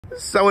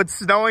So it's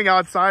snowing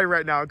outside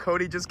right now.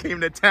 Cody just came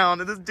to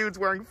town and this dude's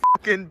wearing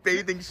fucking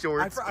bathing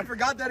shorts. I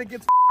forgot that it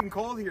gets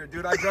cold here,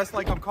 dude. I dressed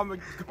like I'm going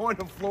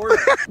to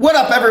Florida. What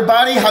up,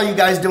 everybody? How you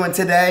guys doing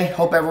today?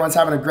 Hope everyone's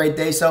having a great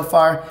day so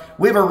far.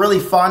 We have a really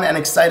fun and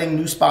exciting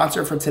new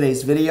sponsor for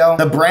today's video.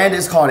 The brand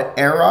is called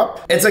Air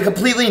Up. It's a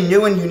completely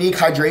new and unique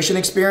hydration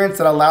experience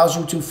that allows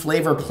you to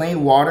flavor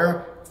plain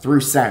water through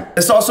scent.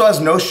 This also has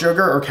no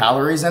sugar or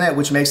calories in it,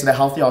 which makes it a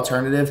healthy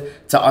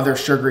alternative to other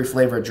sugary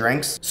flavored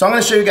drinks. So I'm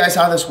gonna show you guys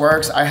how this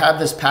works. I have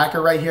this packer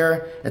right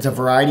here. It's a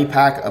variety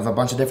pack of a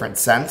bunch of different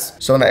scents.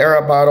 So in the Air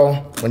Up bottle,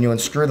 when you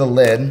unscrew the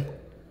lid,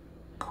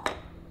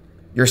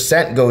 your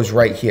scent goes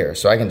right here.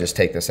 So I can just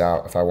take this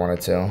out if I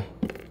wanted to,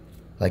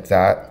 like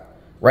that.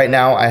 Right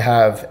now I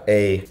have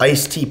a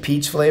iced tea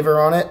peach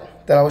flavor on it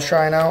that I was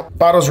trying out.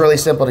 Bottle's really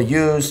simple to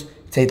use.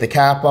 Take the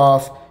cap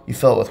off. You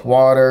fill it with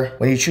water.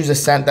 When you choose a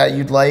scent that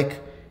you'd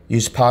like, you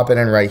just pop it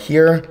in right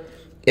here.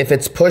 If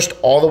it's pushed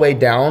all the way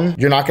down,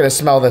 you're not gonna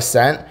smell the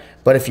scent,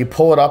 but if you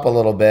pull it up a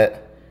little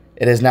bit,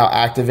 it is now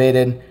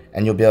activated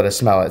and you'll be able to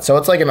smell it. So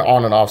it's like an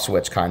on and off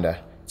switch kinda.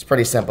 It's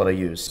pretty simple to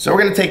use. So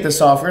we're gonna take this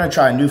off. We're gonna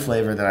try a new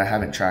flavor that I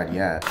haven't tried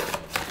yet.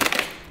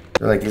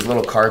 They're like these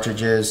little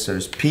cartridges. So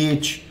there's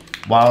peach,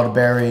 wild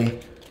berry,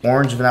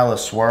 orange vanilla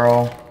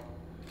swirl,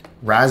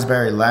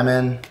 raspberry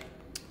lemon,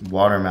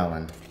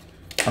 watermelon.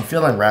 I'm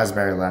feeling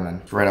raspberry lemon.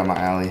 It's right up my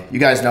alley. You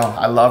guys know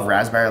I love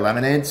raspberry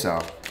lemonade,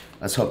 so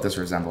let's hope this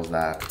resembles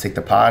that. Take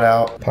the pod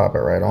out, pop it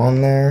right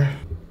on there.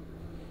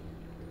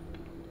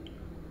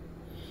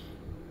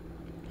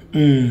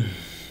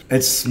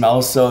 It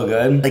smells so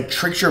good. Like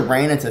tricks your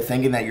brain into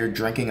thinking that you're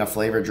drinking a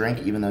flavored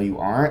drink even though you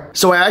aren't.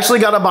 So I actually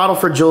got a bottle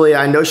for Julia.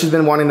 I know she's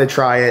been wanting to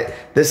try it.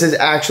 This is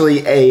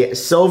actually a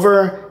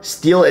silver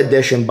steel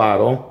edition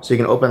bottle. So you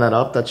can open that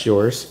up, that's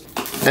yours.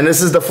 And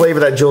this is the flavor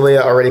that Julia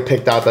already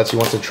picked out that she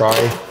wants to try.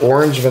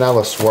 Orange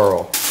vanilla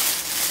swirl.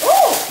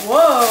 Oh,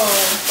 whoa,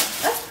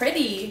 that's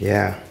pretty.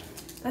 Yeah.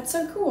 That's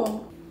so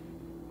cool.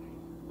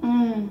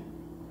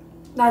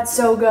 That's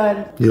so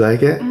good. You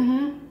like it?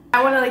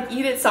 I want to like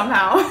eat it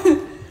somehow.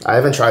 I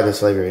haven't tried this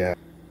flavor yet.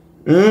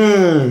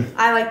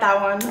 I like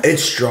that one.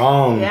 It's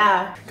strong.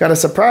 Yeah. Got a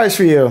surprise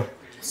for you.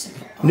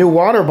 New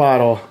water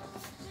bottle.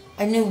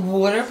 A new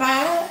water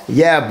bottle?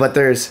 Yeah, but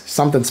there's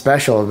something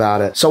special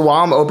about it. So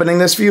while I'm opening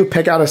this for you,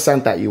 pick out a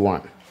scent that you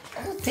want.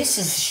 Oh, this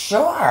is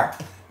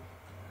sharp.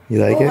 You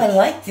like it? I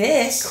like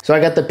this. So I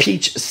got the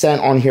peach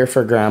scent on here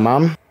for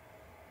Grandma.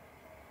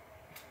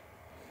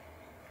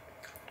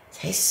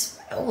 Tastes,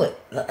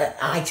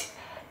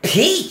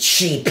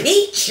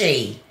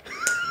 peachy.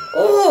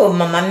 Ooh,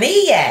 mamma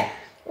mia.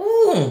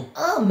 Ooh,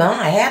 oh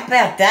my, how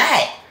about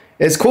that?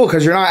 It's cool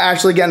because you're not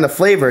actually getting the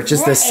flavor. It's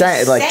just the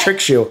scent. It like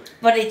tricks you.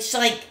 But it's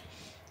like,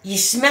 you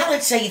smell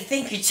it so you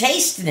think you're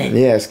tasting it.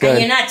 Yeah, it's good. And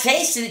you're not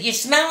tasting it, you're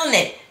smelling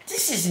it.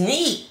 This is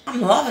neat.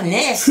 I'm loving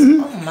this. Oh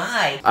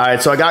my. All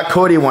right, so I got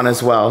Cody one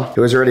as well. He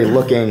was already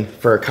looking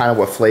for kind of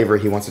what flavor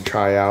he wants to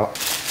try out.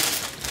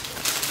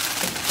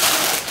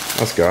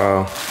 Let's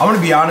go. I'm gonna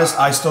be honest,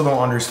 I still don't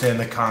understand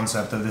the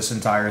concept of this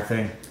entire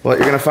thing. Well,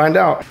 you're gonna find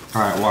out.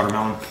 All right,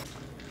 watermelon.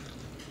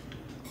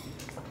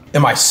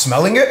 Am I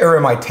smelling it or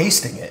am I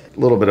tasting it? A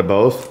little bit of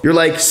both. You're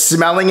like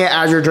smelling it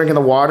as you're drinking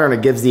the water and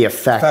it gives the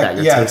effect that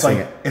you're tasting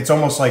it. It's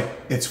almost like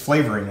it's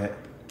flavoring it.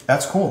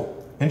 That's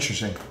cool.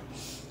 Interesting.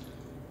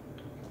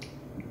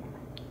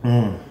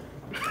 I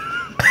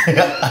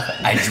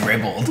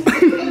dribbled.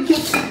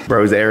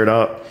 Bro's aired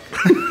up.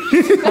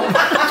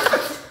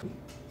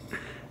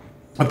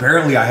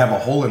 Apparently I have a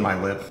hole in my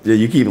lip. Yeah,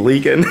 you keep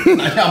leaking.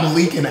 I'm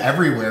leaking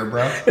everywhere,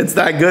 bro. It's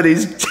that good.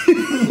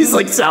 He's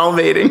like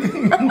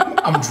salivating.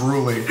 I'm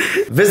drooling.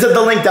 Visit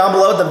the link down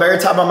below at the very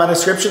top of my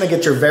description to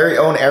get your very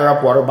own Air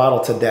Up water bottle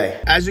today.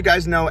 As you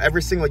guys know,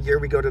 every single year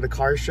we go to the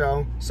car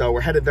show. So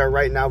we're headed there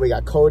right now. We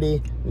got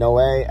Cody, Noe,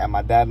 and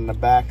my dad in the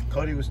back.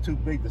 Cody was too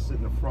big to sit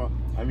in the front.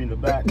 I mean the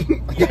back.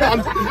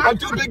 Yeah, I'm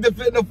too big to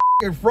fit in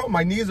the front.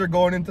 My knees are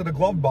going into the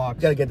glove box.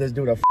 Gotta get this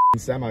dude a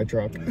semi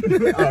truck.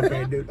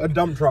 Okay, dude. A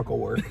dump truck will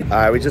work. All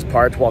right, we just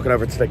parked walking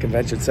over to the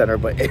convention center,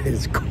 but it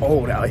is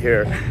cold out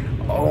here.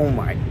 Oh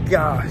my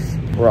gosh.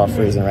 We're all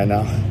freezing right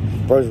now.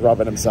 Bro's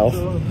rubbing himself.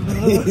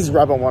 He's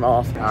rubbing one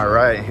off. All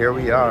right, here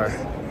we are.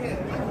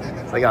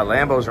 They got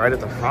Lambos right at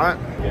the front.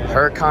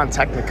 Huracan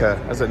Technica,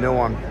 that's a new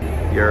one.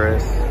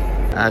 Urus,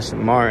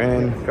 Aston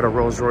Martin, got a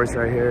Rolls Royce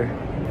right here.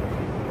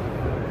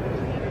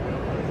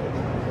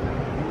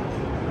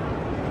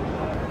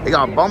 They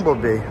got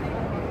Bumblebee.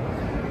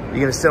 You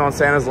gonna sit on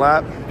Santa's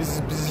lap?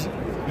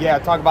 Yeah,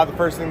 talk about the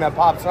first thing that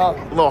pops up.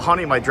 A little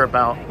honey might drip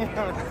out.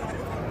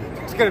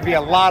 It's gonna be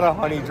a lot of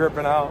honey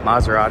dripping out.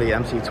 Maserati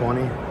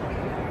MC20.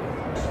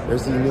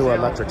 There's the new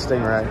electric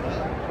Stingray.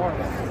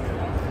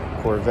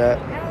 Corvette.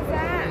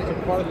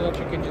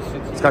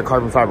 It's got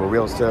carbon fiber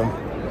wheels too.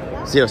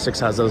 Z06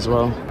 has those as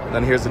well.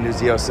 Then here's the new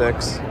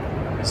Z06.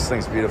 This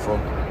thing's beautiful.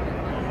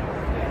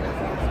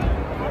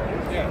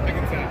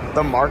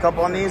 The markup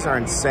on these are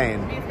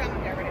insane.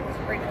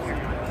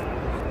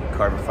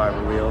 Carbon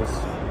fiber wheels.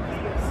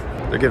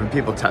 They're giving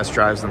people test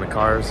drives in the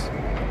cars.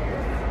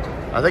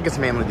 I think it's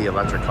mainly the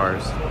electric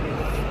cars.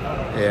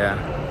 Yeah.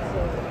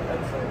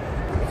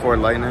 Ford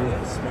Lightning.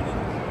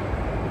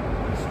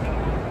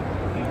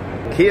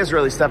 Kia's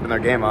really stepping their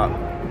game up.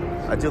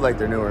 I do like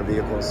their newer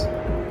vehicles.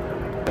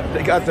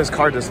 They got this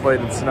car displayed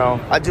in snow.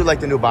 I do like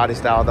the new body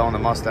style though on the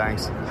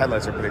Mustangs.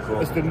 Headlights are pretty cool.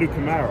 It's the new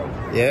Camaro.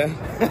 Yeah.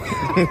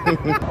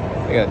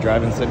 They got a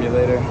driving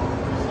simulator.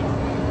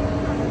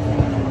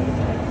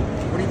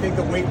 What do you think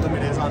the weight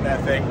limit is on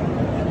that thing?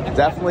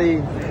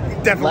 Definitely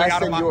less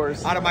out than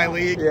yours. Out of my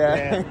league.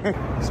 Yeah.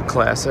 Some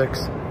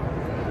classics.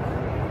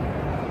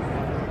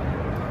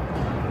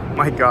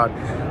 My God,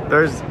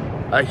 there's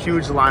a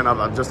huge lineup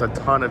of just a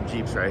ton of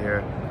Jeeps right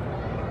here.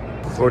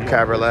 Ford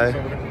Cabriolet.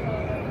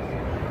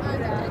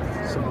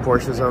 Some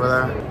Porsches over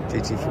there.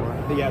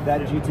 GT4. Yeah,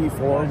 that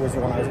GT4 was the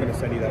one I was going to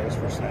send you that was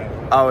for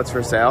sale. Oh, it's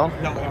for sale?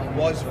 No, it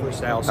was for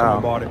sale.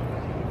 Someone bought it.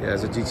 Yeah,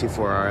 there's a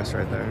GT4 RS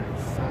right there.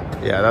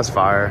 Yeah, that's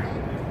fire.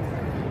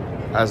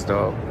 That's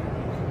dope.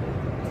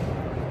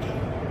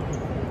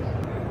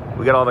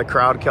 We got all the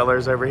crowd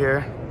killers over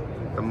here.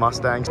 The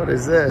Mustangs. What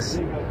is this?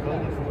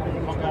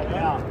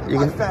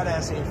 My fat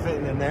ass ain't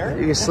fitting in there.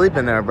 You can sleep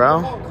in there, bro.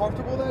 How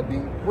comfortable that'd be?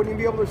 Wouldn't even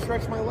be able to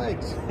stretch my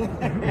legs.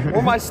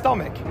 Or my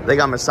stomach. They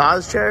got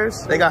massage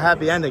chairs. They got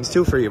happy endings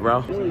too for you,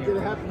 bro. Really get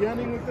a happy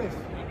ending with this.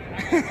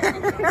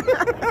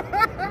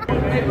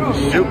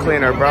 Shoe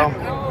cleaner, bro.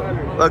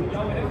 Look,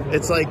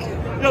 it's like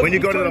when you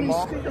go to the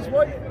mall.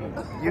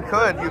 You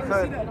could.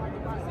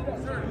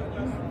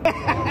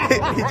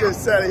 He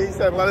just said it. He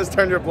said, let us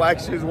turn your black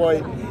shoes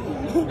white.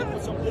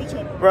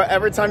 Bro,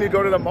 every time you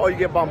go to the mall, you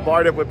get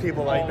bombarded with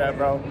people like that,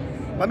 bro.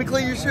 Let me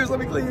clean your shoes. Let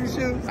me clean your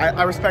shoes.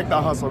 I respect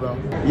that hustle, though.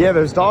 Yeah,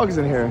 there's dogs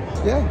in here.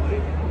 Yeah,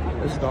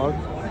 there's a dog.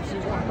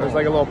 There's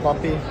like a little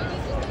puppy.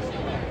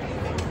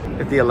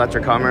 Get the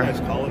electric Hummer.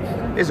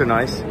 These are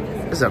nice.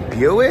 This is a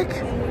Buick.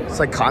 It's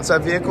like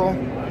concept vehicle.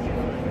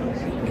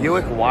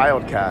 Buick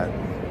Wildcat.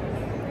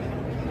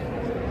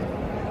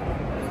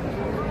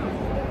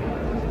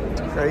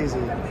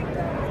 Crazy.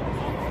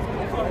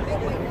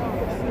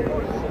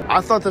 I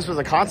thought this was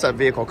a concept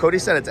vehicle. Cody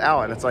said it's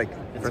out, and it's like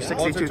for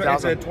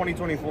 62,000. It's a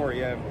 2024,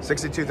 yeah.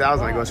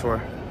 62,000 it goes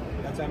for.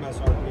 That's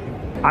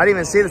MSRP. I didn't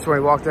even see this when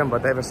we walked in,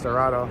 but they have a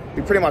Sterrato.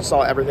 We pretty much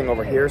saw everything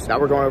over here, so now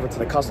we're going over to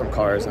the custom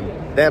cars, and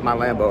they have my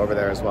Lambo over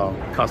there as well.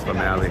 Custom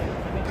alley.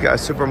 You got a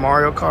Super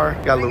Mario car.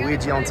 You got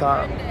Luigi on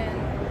top.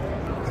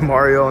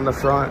 Mario in the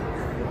front.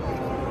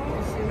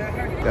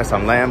 Got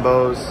some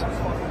Lambos.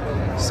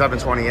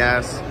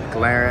 720S,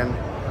 McLaren,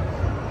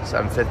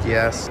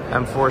 750S,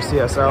 M4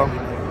 CSL.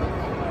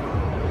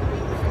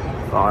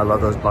 Oh, I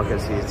love those bucket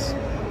seats.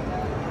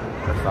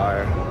 They're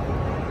fire.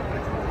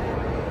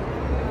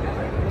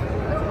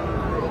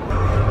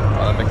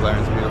 Oh, that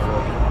McLaren's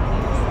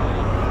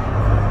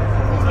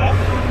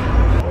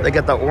beautiful. They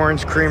got the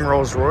orange cream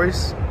Rolls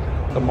Royce.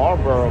 The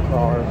Marlboro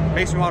car.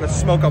 Makes me want to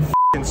smoke a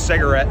f***ing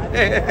cigarette.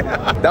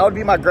 That would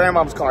be my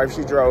grandma's car if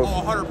she drove.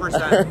 Oh,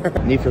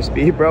 100%. Need for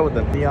Speed, bro, with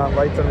the neon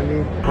lights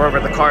underneath. We're over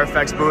at the Car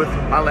Effects booth.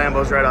 My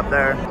Lambo's right up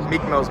there.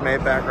 Meek Mill's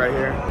Maybach right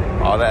here.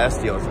 Oh, the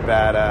STO is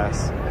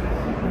badass.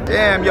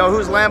 Damn, yo,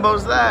 whose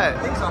Lambo's that? I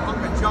think it's a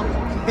hunk of junk.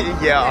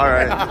 Yeah, all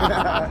right.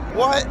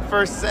 What?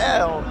 For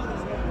sale?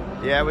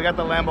 Yeah, we got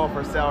the Lambo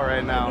for sale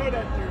right now.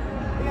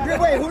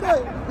 Wait, who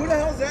the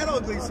hell's that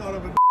ugly son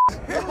of a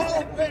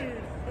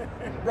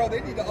Bro,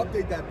 they need to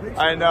update that picture.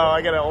 I know,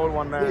 I got an old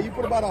one there. Yeah, you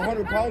put about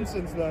 100 pounds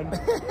since then.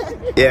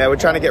 Yeah, we're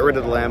trying to get rid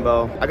of the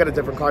Lambo. I got a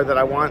different car that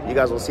I want. You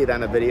guys will see that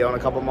in a video in a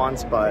couple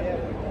months, but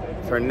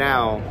for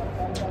now,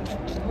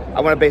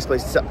 I want to basically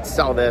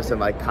sell this and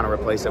like kind of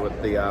replace it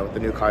with the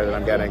new car that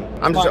I'm getting.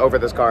 I'm just over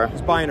this car.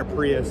 Just buying a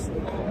Prius.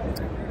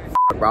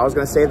 Bro, I was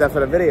gonna save that for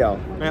the video.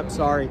 Yep,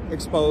 sorry.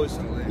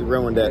 Exposed. You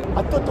ruined it.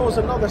 I thought there was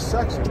another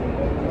section.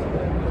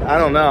 I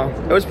don't know.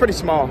 It was pretty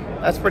small.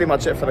 That's pretty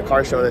much it for the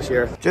car show this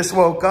year. Just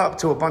woke up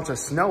to a bunch of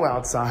snow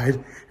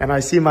outside, and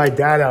I see my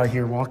dad out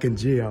here walking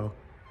Gio.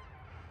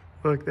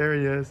 Look, there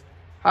he is.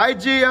 Hi,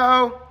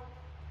 Gio.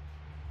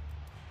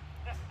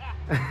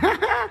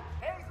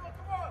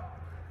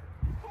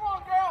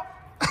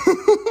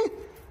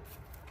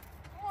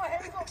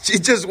 She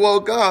just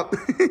woke up.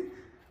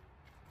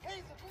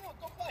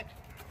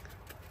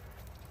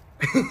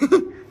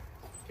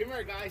 Come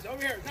here, guys.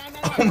 Over here. No.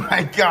 Oh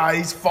my God,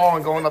 he's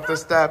falling going up the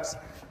steps.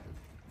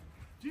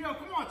 Gio,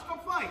 come on. Let's go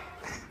fight.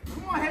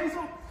 Come on,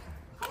 Hazel.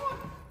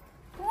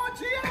 Come on,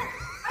 Gio.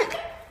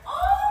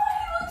 Oh,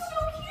 he looks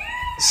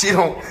so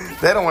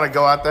cute. They don't want to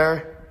go out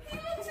there. He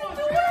looks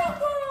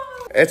adorable.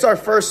 It's our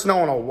first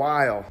snow in a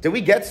while. Did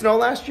we get snow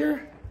last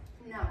year?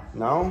 No.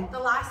 No? The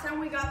last time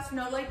we got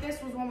snow like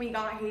this was when we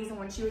got Hazel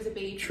when she was a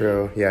baby.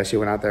 True. Yeah, she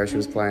went out there. She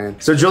was playing.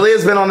 So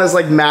Julia's been on this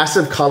like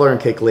massive coloring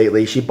kick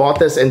lately. She bought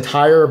this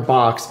entire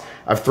box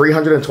of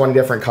 320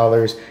 different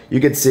colors. You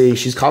can see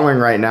she's coloring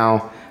right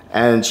now.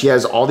 And she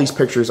has all these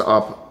pictures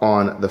up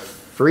on the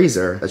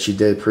freezer that she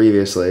did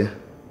previously.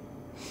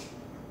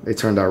 They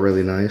turned out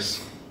really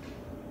nice.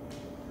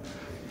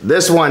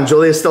 This one,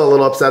 Julia's still a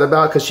little upset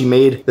about because she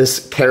made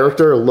this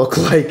character look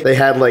like they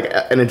had like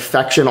an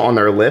infection on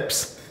their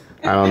lips.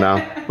 I don't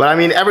know. But I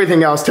mean,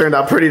 everything else turned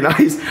out pretty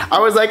nice. I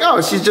was like,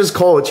 oh, she's just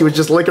cold. She was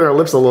just licking her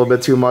lips a little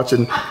bit too much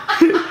and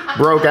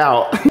broke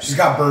out. She's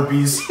got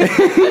burpees.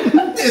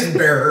 It's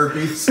bear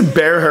herpes.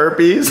 Bear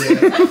herpes?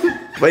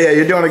 Yeah. But yeah,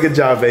 you're doing a good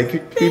job,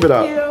 babe. Keep it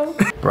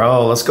up.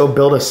 Bro, let's go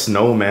build a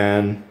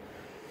snowman.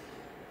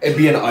 It'd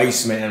be an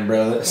ice man,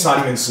 bro. It's not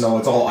even snow.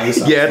 It's all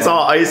ice out. Yeah, it's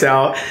all ice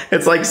out.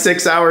 It's like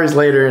 6 hours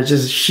later. It's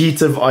just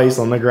sheets of ice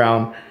on the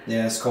ground.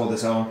 Yeah, it's cold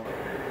as hell.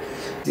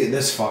 Dude,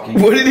 this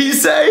fucking... What did he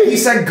say? He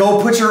said,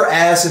 go put your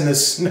ass in the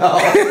snow.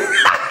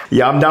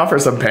 Yeah, I'm down for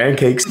some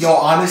pancakes. Yo,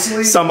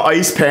 honestly... Some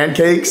ice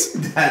pancakes.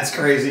 That's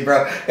crazy,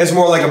 bro. It's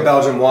more like a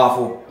Belgian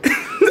waffle.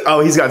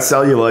 Oh, he's got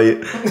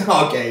cellulite.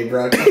 Okay,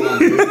 bro. Come on,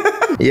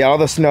 dude. Yeah, all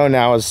the snow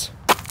now is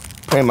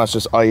pretty much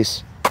just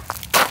ice.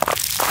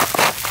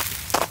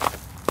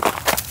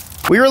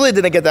 We really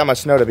didn't get that much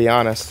snow, to be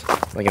honest.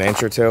 Like an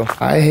inch or two.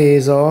 Hi,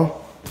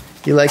 Hazel.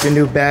 You like your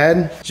new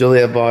bed?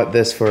 Julia bought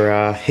this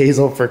for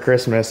Hazel for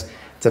Christmas.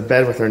 It's a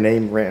bed with her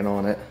name written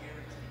on it.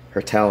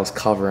 Her towel is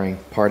covering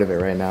part of it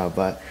right now,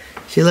 but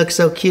she looks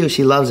so cute.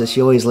 She loves it.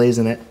 She always lays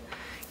in it.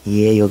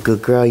 Yeah, you're a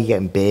good girl. You're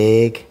getting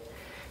big.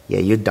 Yeah,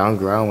 you're done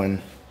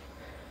growing.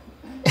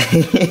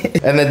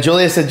 And then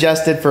Julia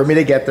suggested for me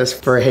to get this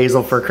for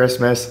Hazel for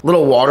Christmas.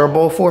 Little water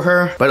bowl for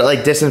her, but it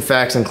like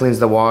disinfects and cleans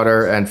the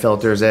water and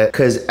filters it.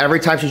 Cause every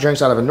time she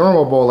drinks out of a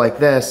normal bowl like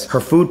this, her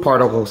food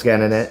particles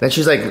get in it. Then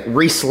she's like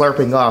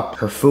re-slurping up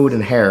her food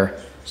and hair.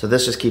 So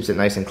this just keeps it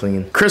nice and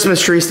clean.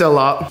 Christmas tree still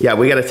up. Yeah,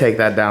 we gotta take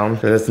that down.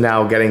 It's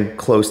now getting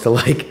close to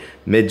like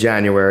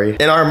mid-January.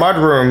 In our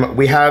mudroom,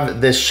 we have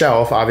this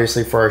shelf,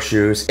 obviously, for our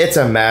shoes. It's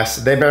a mess.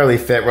 They barely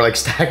fit. We're like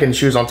stacking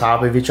shoes on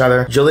top of each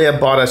other. Julia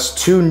bought us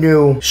 2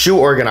 new shoe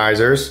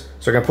organizers.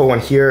 So we're gonna put one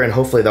here and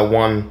hopefully the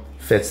one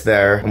fits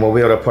there. And we'll be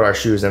able to put our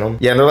shoes in them.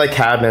 Yeah, and they're like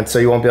cabinets, so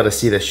you won't be able to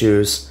see the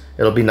shoes.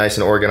 It'll be nice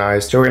and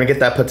organized. So we're gonna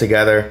get that put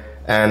together.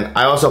 And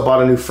I also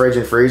bought a new fridge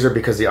and freezer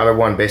because the other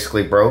one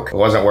basically broke. It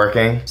wasn't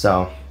working.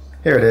 So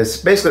here it is.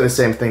 Basically the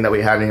same thing that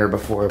we had in here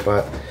before,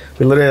 but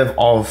we literally have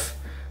all of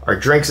our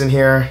drinks in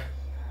here.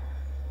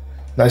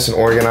 Nice and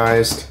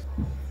organized.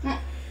 Oh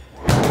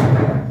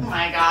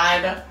my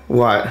God.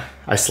 What?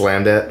 I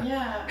slammed it?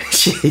 Yeah.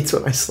 She hates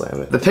when I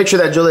slam it. The picture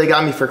that Julia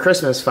got me for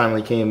Christmas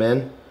finally came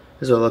in.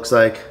 This is what it looks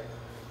like.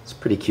 It's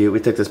pretty cute. We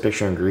took this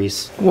picture in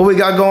Greece. What we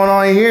got going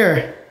on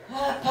here?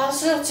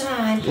 Puzzle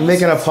time. You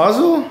making a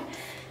puzzle?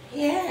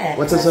 Yeah.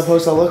 What's it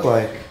supposed to look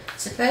like?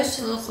 It's supposed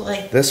to look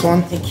like This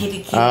one? the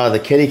kitty cat. Oh, the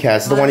kitty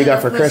cats. The one you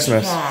got for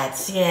Christmas.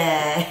 Cats,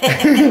 yeah.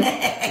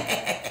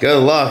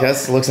 Good luck.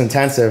 That looks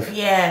intensive.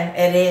 Yeah,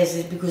 it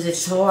is because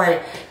it's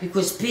hard.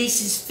 Because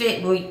pieces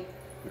fit.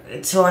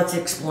 It's hard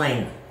to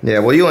explain. Yeah,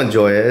 well, you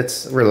enjoy it.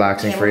 It's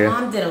relaxing for you.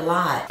 My mom did a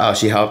lot. Oh,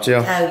 she helped you?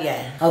 Oh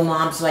yeah. Her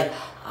mom's like,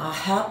 I'll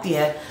help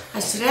you. I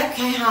said,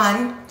 okay,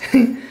 hon.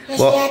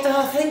 Well, she had the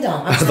whole thing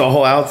done. The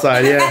whole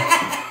outside,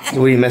 yeah.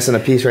 What, are you missing a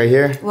piece right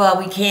here? Well,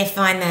 we can't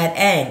find that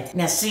end.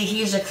 Now, see,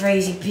 here's a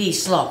crazy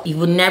piece. Look, you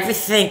would never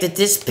think that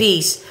this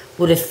piece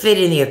would have fit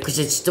in here because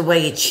it's the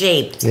way it's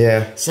shaped.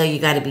 Yeah. So you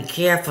got to be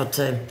careful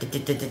to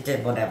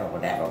whatever.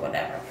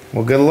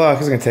 Well, good luck.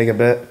 It's going to take a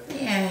bit.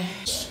 Yeah.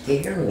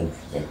 Scared me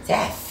to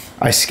death.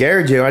 I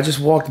scared you. I just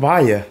walked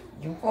by you.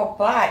 You walked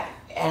by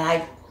and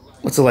I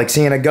What's it like,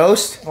 seeing a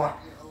ghost? brought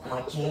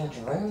my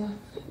tangerine.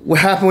 What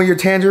happened with your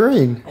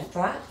tangerine? I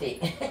dropped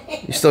it.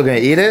 You still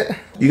going to eat it?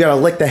 You got to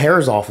lick the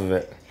hairs off of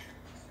it.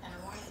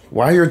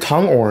 Why are your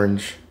tongue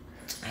orange?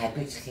 I had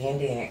bits of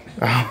candy in it.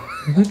 Oh.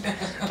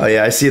 Oh,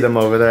 yeah, I see them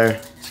over there.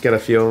 Just got a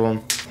few of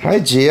them. Hi,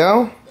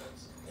 Gio.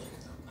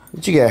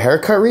 Did you get a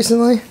haircut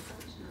recently?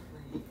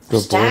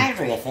 Good boy.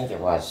 Diary, I think it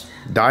was.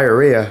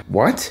 Diarrhea.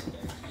 What?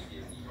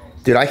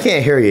 Dude, I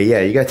can't hear you.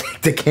 Yeah, you got to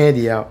take the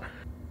candy out.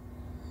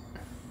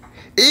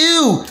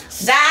 Ew!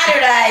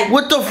 Saturday!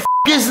 What the f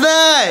is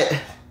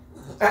that?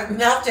 I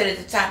melted at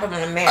the top of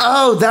my mouth.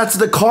 Oh, that's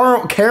the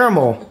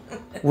caramel.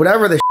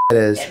 Whatever the shit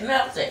is. It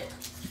melted.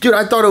 Dude,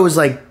 I thought it was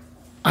like,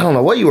 I don't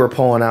know what you were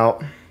pulling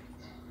out.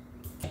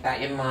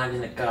 Got your mind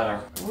in the gutter.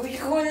 Where you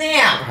going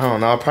now? I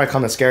don't know. I'll probably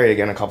come and scare you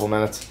again in a couple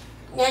minutes.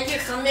 Now you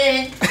come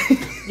in.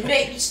 You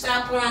make me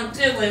stop what I'm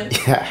doing.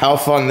 Yeah, how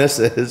fun this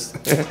is.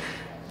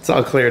 It's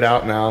all cleared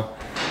out now.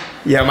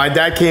 Yeah, my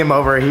dad came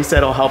over. He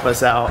said he'll help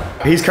us out.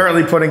 He's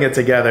currently putting it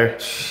together.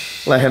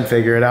 Let him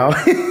figure it out.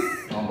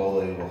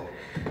 Unbelievable.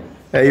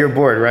 Hey, you're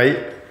bored, right?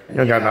 You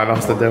don't got nothing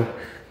else to do.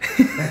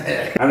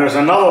 And there's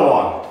another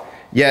one.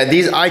 Yeah,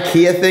 these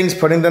IKEA things,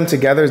 putting them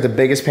together is the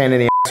biggest pain in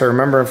the ass. I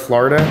remember in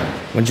Florida,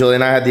 when Julie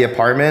and I had the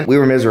apartment, we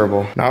were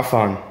miserable. Not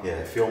fun.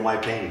 Yeah, feel my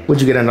pain. Would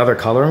you get another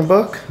coloring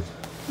book?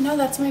 No,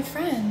 that's my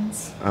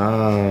friend's.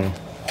 Oh.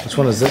 Which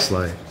one is this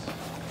like?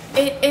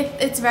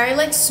 It's very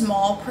like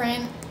small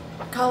print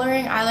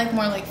coloring. I like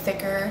more like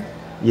thicker.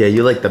 Yeah,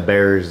 you like the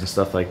bears and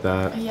stuff like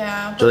that.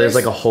 Yeah. So there's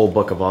like a whole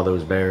book of all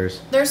those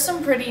bears. There's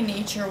some pretty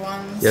nature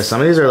ones. Yeah,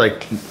 some of these are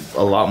like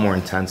a lot more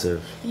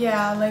intensive.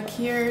 Yeah, like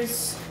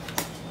here's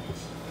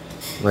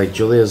Like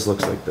Julia's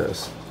looks like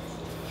this.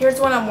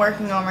 what I'm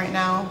working on right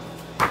now.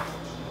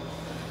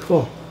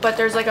 Cool. but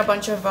there's like a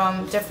bunch of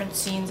different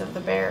scenes of the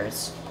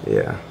bears.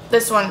 Yeah.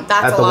 This one,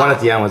 that's The one at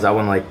the end, was that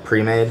one like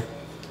pre-made?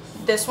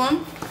 This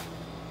one?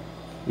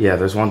 Yeah,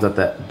 there's ones at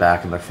the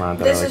back and the front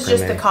that This are like is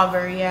just the pre-made.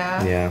 cover,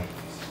 yeah. Yeah.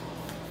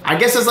 I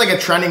guess it's like a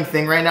trending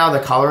thing right now, the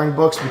coloring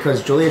books,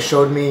 because Julia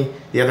showed me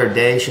the other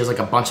day, she has like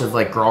a bunch of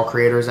like girl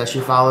creators that she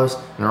follows,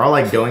 and they're all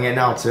like doing it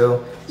now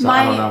too. So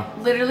I don't know.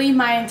 Literally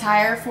my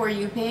entire For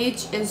You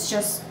page is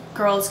just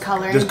girls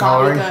coloring Just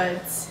Bobby coloring?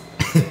 goods.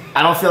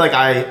 I don't feel like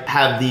I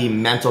have the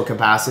mental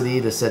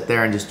capacity to sit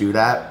there and just do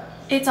that.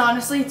 It's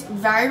honestly, it's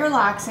very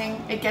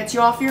relaxing. It gets you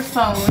off your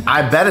phone.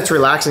 I bet it's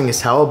relaxing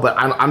as hell, but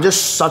I'm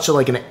just such a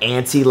like an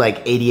anti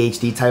like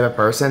ADHD type of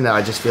person that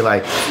I just feel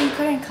like So you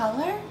couldn't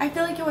color? I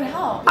feel like it would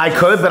help. I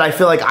could, but I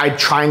feel like I'd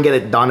try and get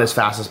it done as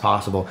fast as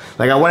possible.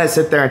 Like I want to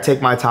sit there and take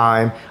my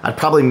time. I'd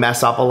probably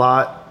mess up a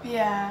lot.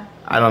 Yeah.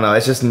 I don't know.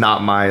 It's just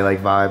not my like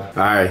vibe.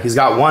 All right, he's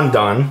got one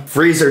done.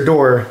 Freezer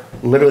door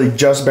literally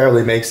just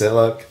barely makes it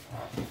look.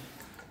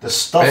 The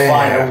stuff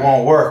finder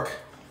won't work.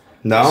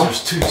 No?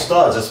 There's 2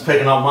 studs. It's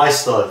picking up my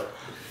stud.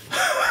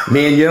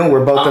 Me and you,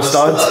 we're both I'm the a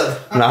studs.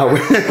 stud.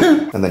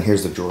 No. And then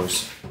here's the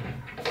drawers.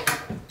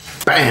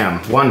 Bam,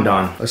 one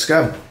done. Let's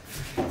go.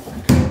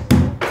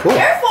 Cool.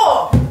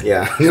 Careful!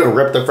 Yeah, I'm gonna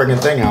rip the freaking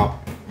thing out.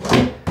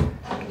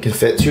 Can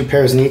fit 2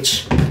 pairs in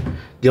each.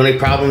 The only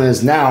problem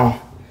is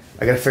now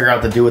I gotta figure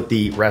out what to do with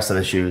the rest of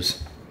the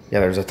shoes. Yeah,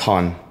 there's a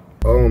ton.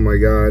 Oh my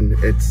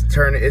god, it's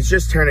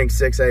just turning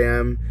 6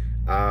 a.m.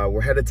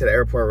 We're headed to the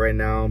airport right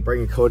now. I'm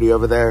bringing Cody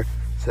over there.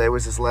 Today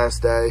was his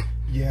last day.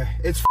 Yeah,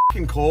 it's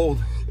fucking cold.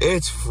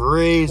 It's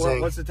freezing.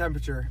 What's the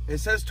temperature? It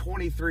says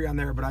 23 on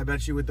there, but I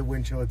bet you with the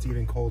wind chill, it's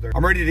even colder.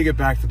 I'm ready to get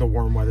back to the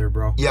warm weather,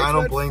 bro. Yeah, It's I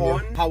don't been blame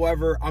fun. you.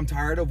 However, I'm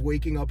tired of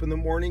waking up in the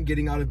morning,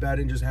 getting out of bed,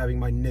 and just having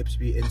my nips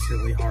be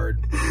instantly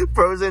hard.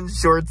 Frozen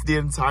shorts the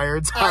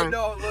entire time. I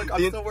know, look,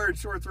 I'm still wearing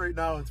shorts right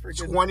now. It's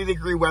freaking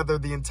 20-degree weather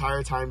the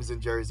entire time he's in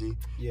Jersey.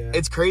 Yeah.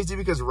 It's crazy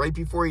because right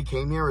before he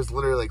came here, it was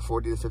literally like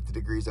 40 to 50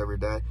 degrees every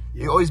day.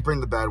 Yeah. You always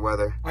bring the bad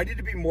weather. I need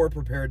to be more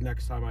prepared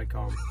next time I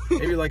come.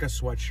 Maybe like a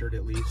sweatshirt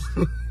at least.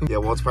 Yeah,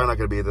 well, it's probably not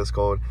going to be this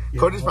cold. Yeah,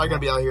 Cody's probably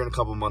going to be out here in a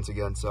couple months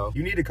again, so.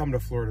 You need to come to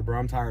Florida, bro.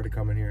 I'm tired of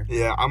coming here.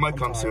 Yeah, I might I'm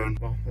come tired. soon.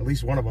 Well, at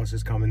least one of us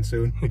is coming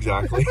soon.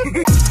 Exactly.